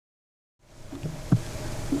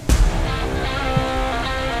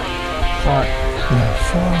Far, no,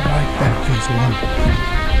 far right back is one.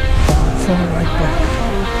 Far right back.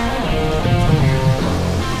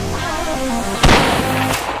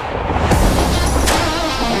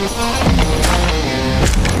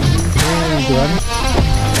 And one.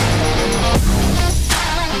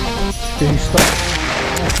 Can you stop?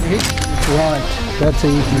 Right, that's a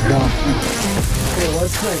easy down. Okay,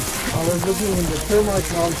 what's nice? I was looking in the termite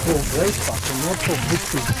mound for bushpigs and not for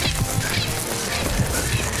bushpigs.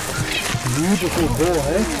 Beautiful boar,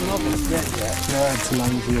 eh? Yeah, it's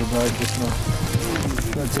long here, right just now.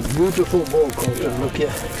 That's a beautiful boar, Colton. Look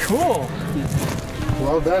here. Cool.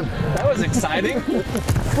 Well done. That was exciting.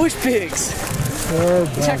 Bush pigs.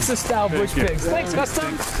 Texas style bush pigs. Thanks,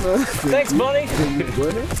 Custom. Thanks, Bunny.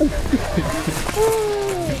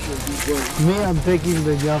 Me, I'm taking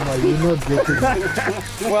the Java. You're not getting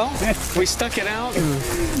it. Well, we stuck it out.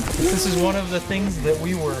 This is one of the things that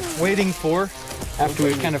we were waiting for after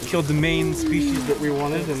we kind of killed the main species that we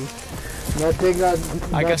wanted, and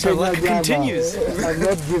I guess our luck continues. I'm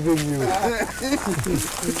not giving you.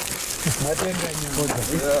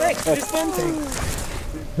 Thanks, Tristan.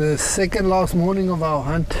 The second last morning of our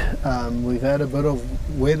hunt, we've had a bit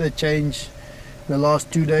of weather change the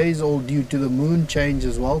last 2 days, all due to the moon change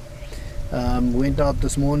as well. Went out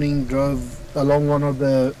this morning, drove along one of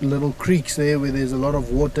the little creeks there where there's a lot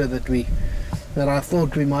of water that I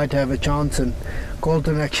thought we might have a chance, and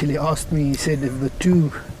Colton actually asked me, he said, if the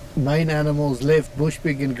two main animals left,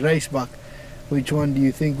 bushpig and gracebuck, which one do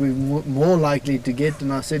you think we're more likely to get?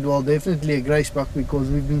 And I said, well, definitely a gracebuck, because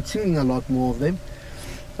we've been seeing a lot more of them.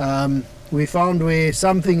 We found where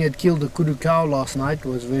something had killed a kudu cow last night.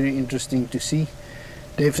 Was very interesting to see.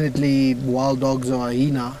 Definitely wild dogs or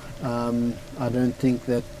hyena. I don't think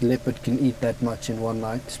that leopard can eat that much in one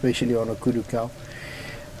night, especially on a kudu cow.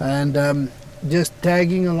 And just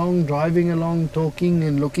tagging along, driving along, talking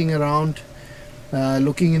and looking around,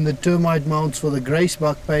 looking in the termite mounds for the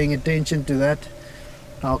gracebuck, paying attention to that.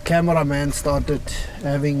 Our cameraman started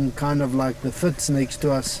having kind of like the fits next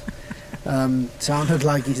to us. Sounded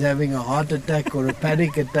like he's having a heart attack or a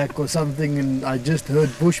panic attack or something, and I just heard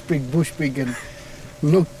bushpig, and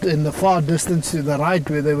looked in the far distance to the right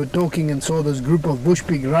where they were talking and saw this group of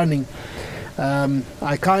bushpig running.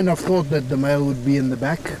 I kind of thought that the male would be in the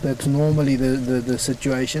back. That's normally the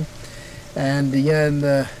situation. And yeah, in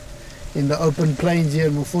the open plains here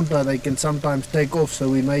in Mufunta, they can sometimes take off, so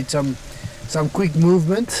we made some quick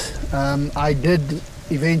movements. I did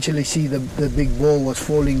eventually see the big ball was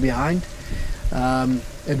falling behind.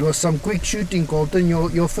 It was some quick shooting, Colton.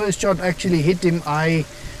 Your first shot actually hit him. I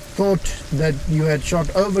thought that you had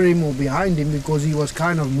shot over him or behind him, because he was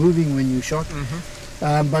kind of moving when you shot.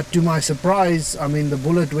 But to my surprise, I mean, the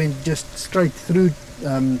bullet went just straight through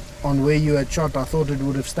on where you had shot. I thought it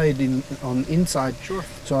would have stayed on inside. Sure.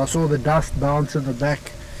 So I saw the dust bounce in the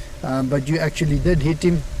back, but you actually did hit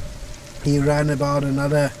him. He ran about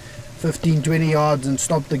another 15-20 yards and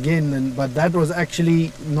stopped again, but that was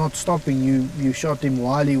actually not stopping. You shot him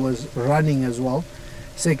while he was running as well.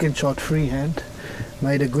 Second shot freehand,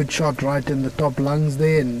 made a good shot right in the top lungs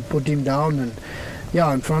there and put him down. And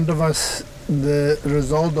yeah, in front of us, the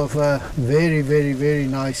result of a very, very, very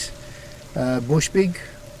nice bushpig.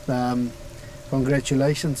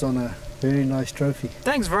 Congratulations on a very nice trophy.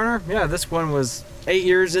 Thanks, Werner. Yeah, this one was 8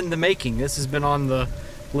 years in the making. This has been on the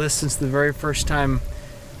list since the very first time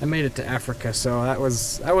I made it to Africa, so that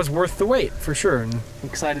was worth the wait for sure, and I'm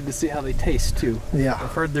excited to see how they taste too. Yeah,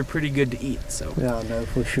 I've heard they're pretty good to eat. So yeah, no,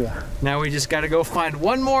 for sure. Now we just got to go find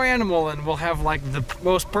one more animal, and we'll have like the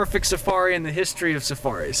most perfect safari in the history of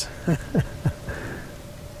safaris.